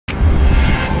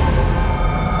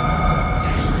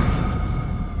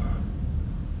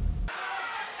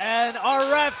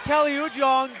our ref, Kelly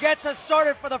Ujong, gets us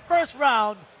started for the first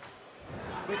round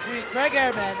between Craig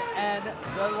Harriman and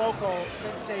the local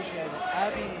sensation,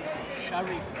 Amin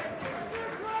Sherifi.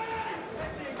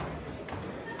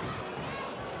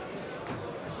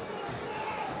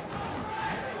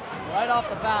 Right off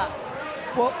the bat.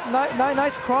 Well,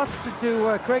 nice cross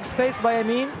to Craig's face by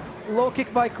Amin. Low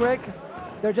kick by Craig.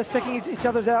 They're just checking each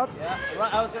other's out. Yeah,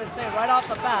 right, I was going to say, right off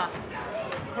the bat,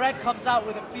 Craig comes out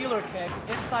with a feeler kick,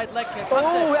 inside leg kick.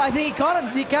 Oh, I think he caught him.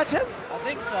 Did he catch him? I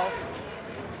think so.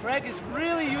 Craig is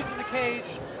really using the cage,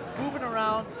 moving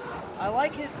around. I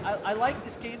like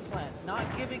this game plan, not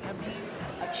giving Amin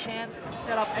a chance to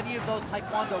set up any of those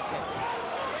taekwondo kicks.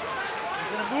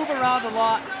 He's going to move around a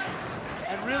lot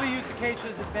and really use the cage to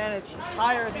his advantage,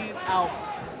 tire Amin out.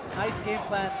 Nice game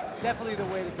plan, definitely the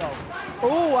way to go.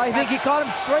 Oh, I think he caught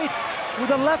him straight with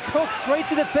a left hook straight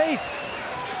to the face.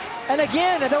 And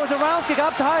again, there was a round kick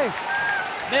up high.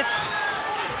 Miss.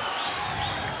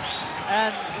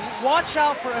 And watch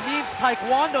out for Amin's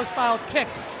taekwondo style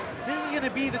kicks. This is going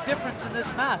to be the difference in this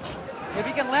match. If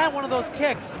he can land one of those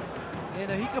kicks, you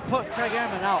know, he could put Craig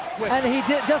Harriman out quick. And he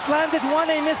just landed one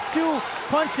and missed two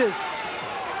punches.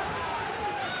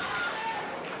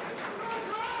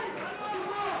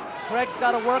 Craig's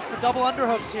got to work for double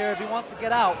underhooks here if he wants to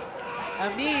get out.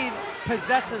 Amin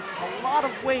possesses a lot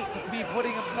of weight to be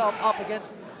putting himself up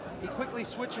against. He quickly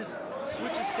switches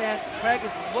stance. Craig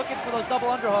is looking for those double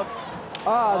underhooks.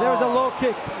 Ah, there's a low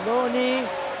kick, low knee.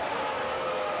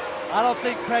 I don't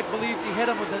think Craig believes he hit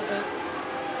him with it.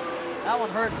 That one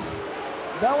hurts.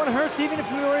 That one hurts even if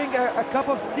we're wearing a cup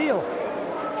of steel.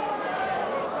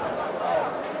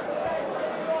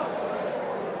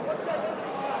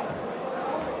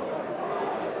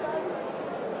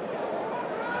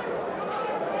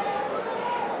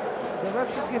 The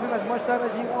ref should give him as much time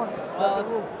as he wants. That's the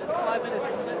rule. It's 5 minutes,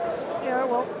 isn't it? Yeah,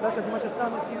 well, that's as much as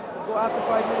time if you go after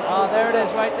 5 minutes. Oh, there it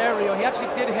is, right there, Rio. He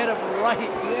actually did hit him right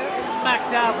smack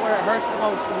dab where it hurts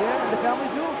most. Yeah, and the family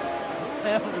jewels.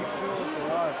 Family jewels,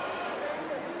 they are.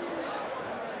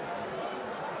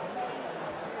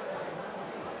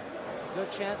 It's a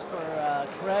good chance for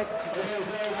Craig to just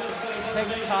take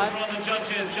his time.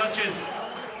 Judges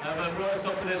have brought a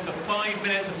stop to this for 5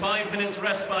 minutes. A 5 minutes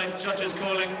respite. Judges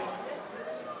calling.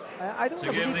 I don't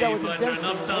to give the that was fighter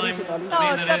enough time.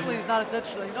 No, it definitely is not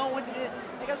intentional. You know,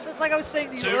 it's like I was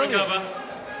saying to you earlier. Recover.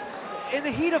 In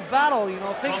the heat of battle, you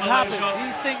know, things happen.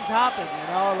 These things happen,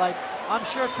 you know, like I'm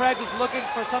sure Craig was looking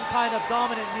for some kind of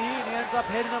dominant knee and he ends up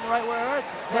hitting him right where it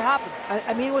hurts. It happens.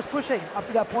 Amin was pushing. Up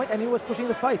to that point, Amin was pushing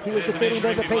the fight. He was dictating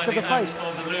the pace of the fight.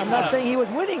 I'm not saying he was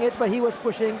winning it, but he was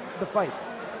pushing the fight.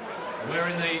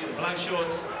 Wearing the black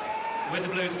shorts with the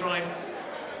blue stripe.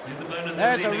 His opponent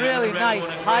There's a really nice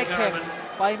high kick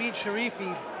by Amin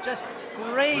Sherifi. Just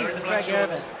grazed Craig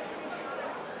Harriman.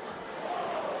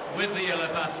 With the yellow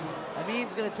pattern.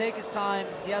 Amin's going to take his time.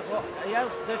 They're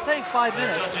saying 5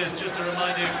 minutes. Judges, just to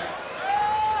remind you,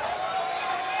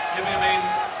 giving Amin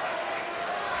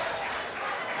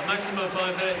a maximum of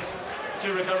 5 minutes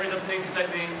to recovery. Doesn't need to take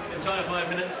the entire 5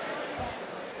 minutes.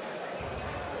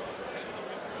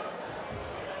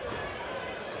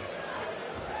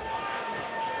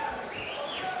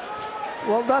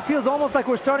 Well, that feels almost like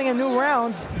we're starting a new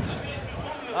round.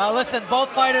 Listen, both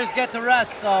fighters get to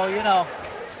rest, so you know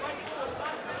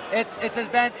it's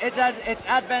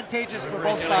advantageous for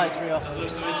both sides, Rio. As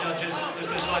looks to his judges, looks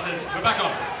to his fighters. We're back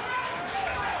on.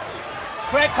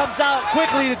 Craig comes out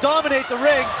quickly to dominate the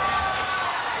ring.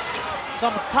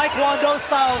 Some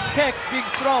taekwondo-style kicks being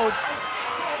thrown.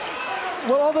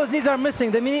 Well, all those knees are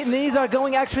missing. The knees are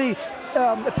going actually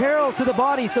parallel to the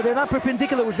body, so they're not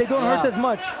perpendicular, which they don't hurt as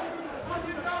much.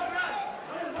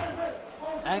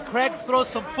 And Craig throws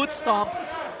some foot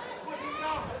stomps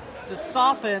to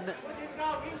soften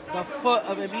the foot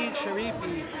of Amin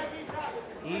Sherifi.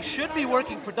 He should be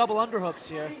working for double underhooks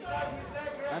here.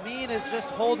 Amin is just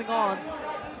holding on.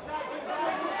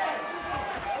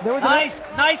 There was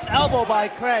nice elbow by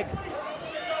Craig.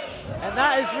 And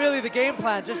that is really the game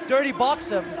plan. Just dirty box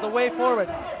him is the way forward.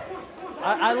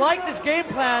 I like this game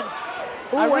plan.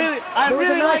 Ooh, I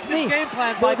really like this game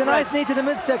plan by Craig. There's a nice knee to the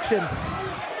midsection.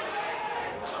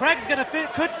 Craig's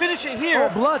could finish it here.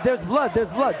 Oh, blood, there's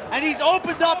blood. And he's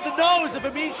opened up the nose of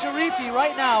Amin Sherifi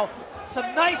right now. Some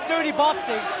nice dirty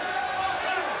boxing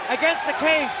against the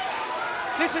cage.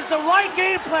 This is the right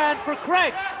game plan for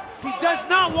Craig. He does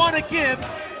not want to give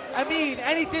Amin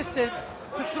any distance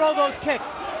to throw those kicks.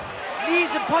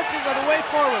 Knees and punches are the way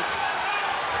forward.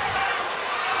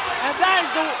 And that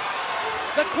is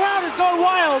the crowd is going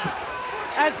wild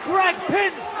as Craig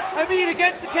pins Amin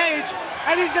against the cage,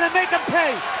 and he's going to make him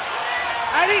pay.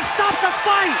 And he stops the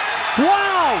fight.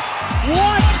 Wow!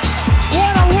 What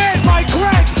a win by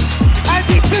Craig as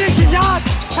he finishes out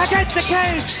against the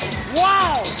cage.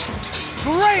 Wow!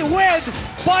 Great win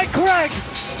by Craig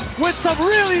with some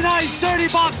really nice dirty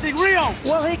boxing. Rio.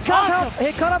 Well, he cut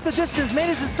up the distance, made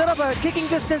it instead of a kicking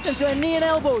distance into a knee and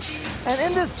elbows. And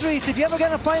in the streets, if you ever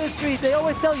gonna find a street, they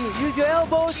always tell you, use your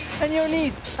elbows and your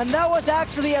knees. And that was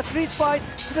actually a street fight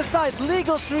to the side,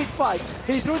 legal street fight.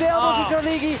 He threw the elbows which are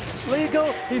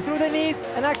legal, he threw the knees,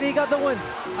 and actually he got the win.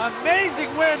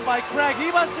 Amazing win by Craig.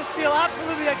 He must just feel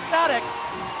absolutely ecstatic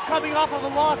coming off of a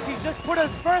loss. He's just put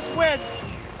his first win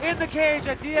in the cage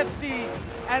at DFC,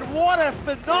 and what a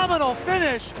phenomenal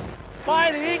finish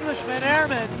by the Englishman,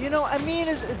 Harriman. You know, Amin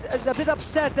is a bit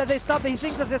upset that they stopped. He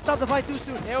thinks that they stopped the fight too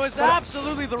soon. It was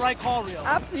absolutely the right call, Rio.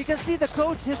 Absolutely, you can see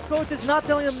his coach is not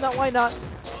telling him that why not.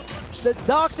 The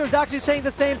doctor's actually saying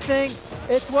the same thing.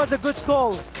 It was a good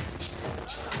call.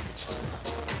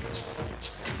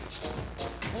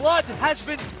 Blood has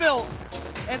been spilled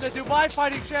in the Dubai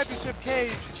Fighting Championship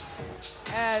cage,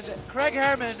 and Craig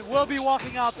Harriman will be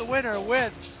walking out the winner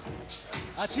with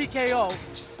a TKO.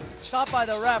 Stopped by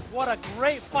the ref. What a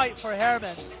great fight for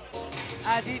Harriman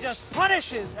as he just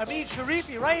punishes Amin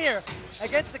Sherifi right here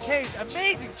against the cage.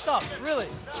 Amazing stuff, really.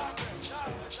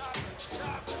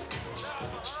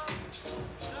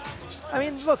 I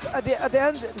mean, look, at the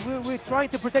end, we're trying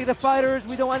to protect the fighters.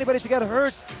 We don't want anybody to get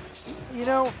hurt. You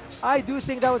know, I do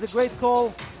think that was a great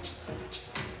call.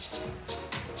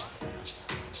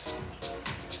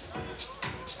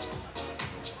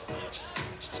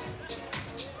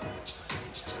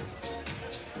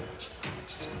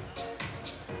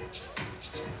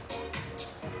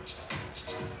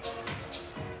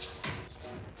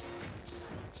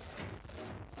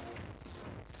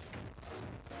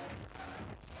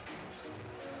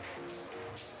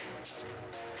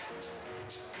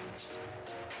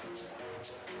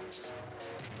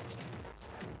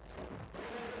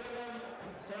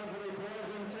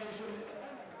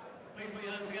 Please put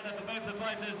your hands together for both the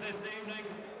fighters this evening.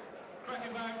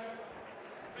 Cracking back.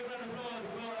 Big round of applause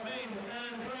for Amin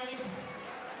and Craig.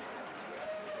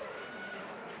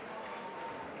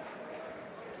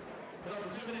 Put on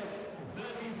 2 minutes,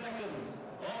 30 seconds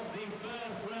of the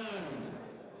first round.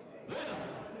 Winner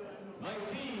by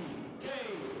TKO.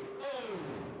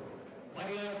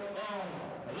 Fighting out of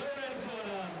the red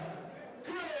corner,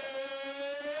 Craig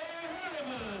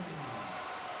Harriman.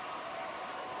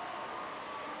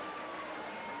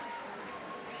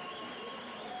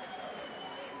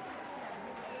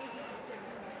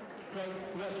 Craig,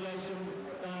 congratulations.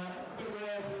 Good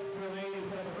work from me. You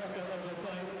put up a record over the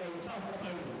fight. A tough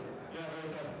opponent. Yeah, very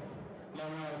tough.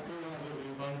 Long round, 3 rounds will be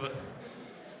fun, but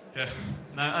yeah.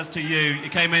 Now, as to you, you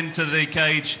came into the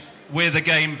cage with a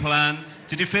game plan.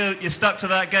 Did you feel you stuck to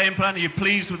that game plan? Are you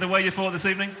pleased with the way you fought this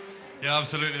evening? Yeah,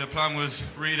 absolutely. The plan was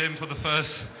read him for the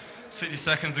first 60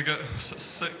 seconds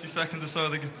or so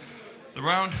of the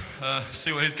round,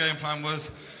 see what his game plan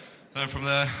was. Then from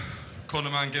there, corner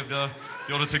man give the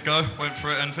order to go, went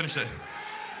for it and finished it.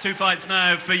 2 fights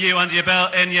now for you under your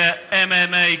belt in your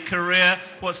MMA career.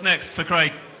 What's next for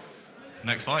Craig?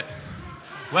 Next fight.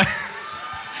 Well,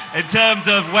 in terms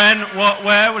of when, what,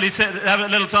 where, will you have a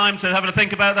little time to have a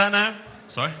think about that now?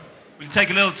 Sorry? Will you take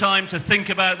a little time to think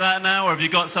about that now, or have you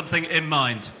got something in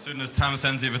mind? As soon as Tam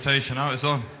sends the invitation out, it's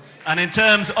on. And in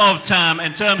terms of Tam,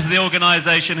 in terms of the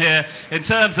organisation here, in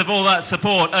terms of all that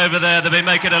support over there, they've been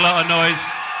making a lot of noise.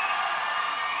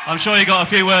 I'm sure you got a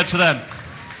few words for them.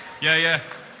 Yeah.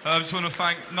 I just want to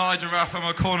thank Nigel and Rafa,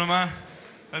 my corner man,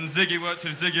 and Ziggy, worked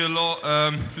with Ziggy a lot.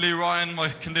 Lee Ryan, my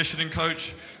conditioning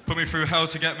coach, put me through hell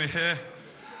to get me here.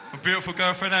 My beautiful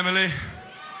girlfriend, Emily.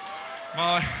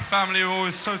 My family are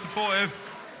always so supportive,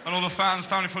 and all the fans,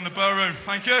 family from the Burr Room.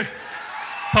 Thank you.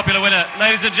 Popular winner.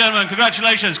 Ladies and gentlemen,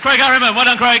 congratulations. Craig Harriman. Well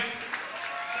done, Craig.